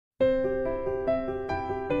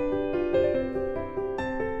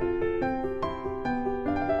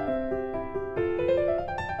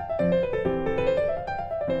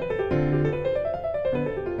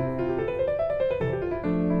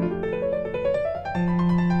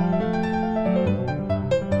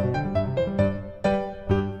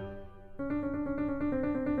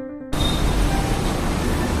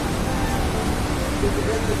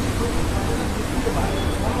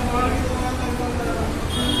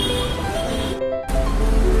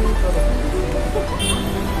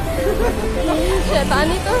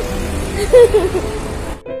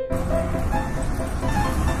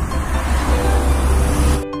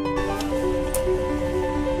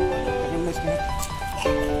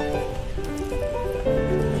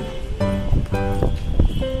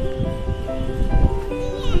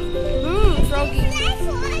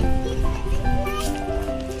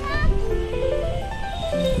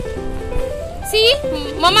सी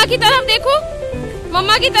मम्मा की तरफ देखो,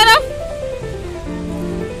 मम्मा की तरफ।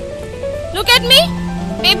 Look at me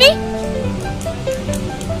baby.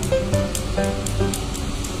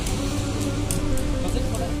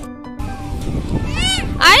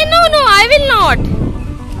 No, I will not.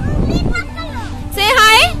 Say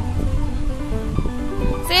hi.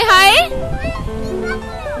 Say hi.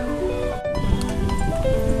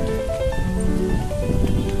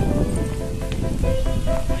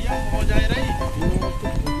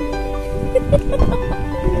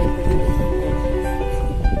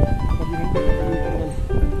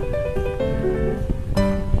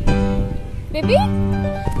 Baby,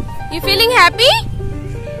 you feeling happy?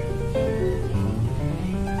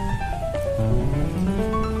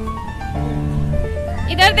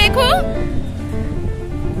 इधर देखो,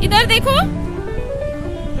 इधर देखो।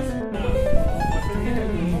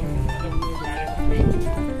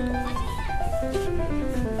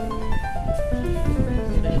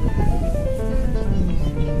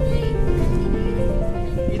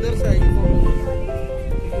 इधर से आएगी।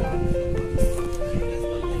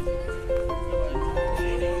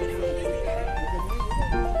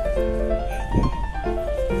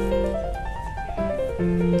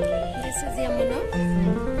 This is yamuna,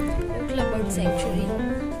 Okhla bird sanctuary.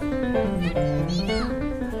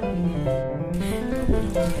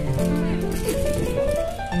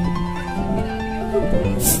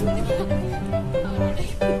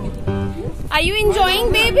 Are you enjoying,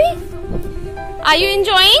 baby? Are you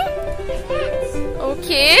enjoying?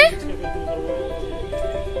 Okay.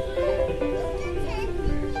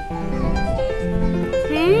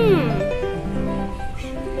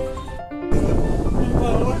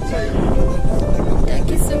 Duck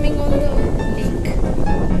is swimming on the lake.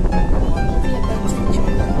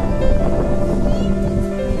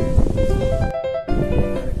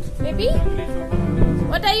 Baby,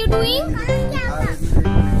 what are you doing?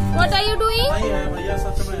 What are you doing?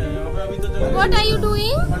 What are you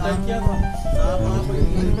doing?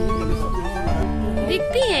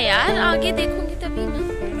 दिखती है यार, आगे देखूंगी तभी ना।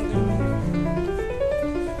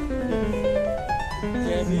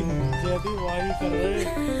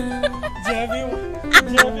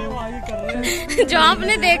 जो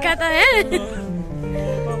आपने देखा था है।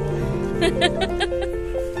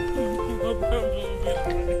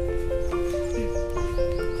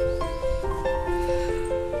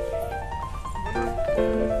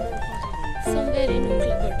 Somewhere in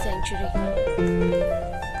Okhla bird sanctuary.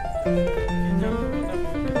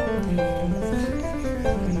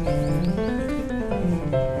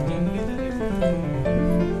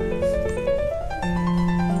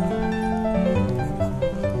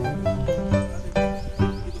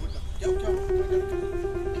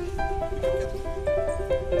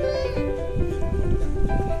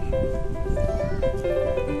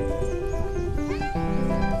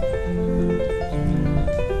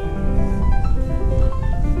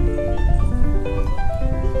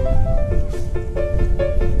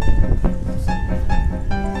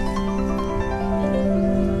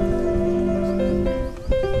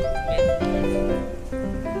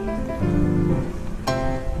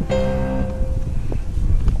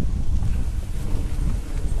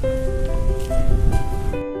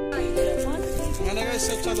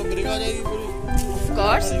 इससे अच्छा तो ब्रेक आ जाएगी पूरी। Of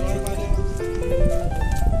course.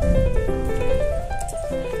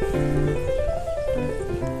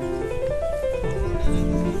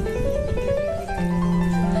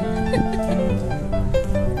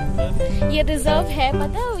 ये रिजर्व है,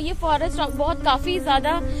 पता है, ये फॉरेस्ट बहुत काफी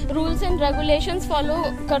ज्यादा रूल्स एंड रेगुलेशंस फॉलो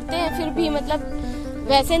करते हैं, फिर भी मतलब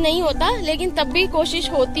वैसे नहीं होता, लेकिन तब भी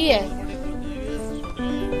कोशिश होती है।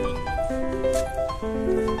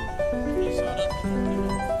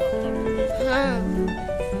 हाँ,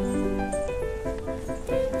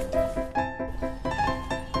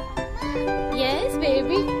 yes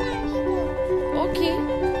baby, okay.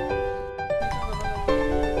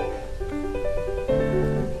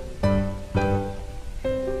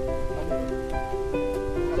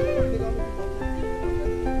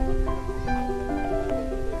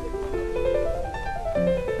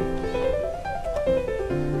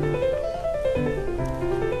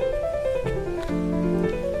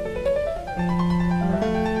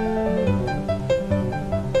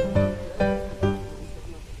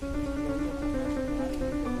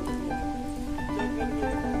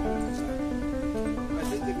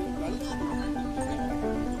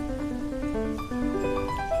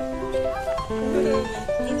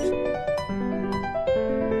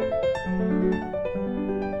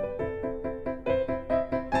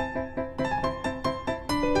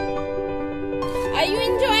 Are you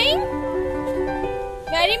enjoying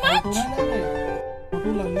very much?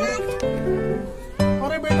 Photo लग गया।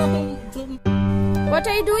 अरे बेटा तुम What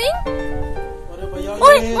are you doing? अरे भैया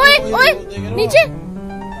ओए ओए ओए नीचे।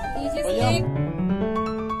 भैया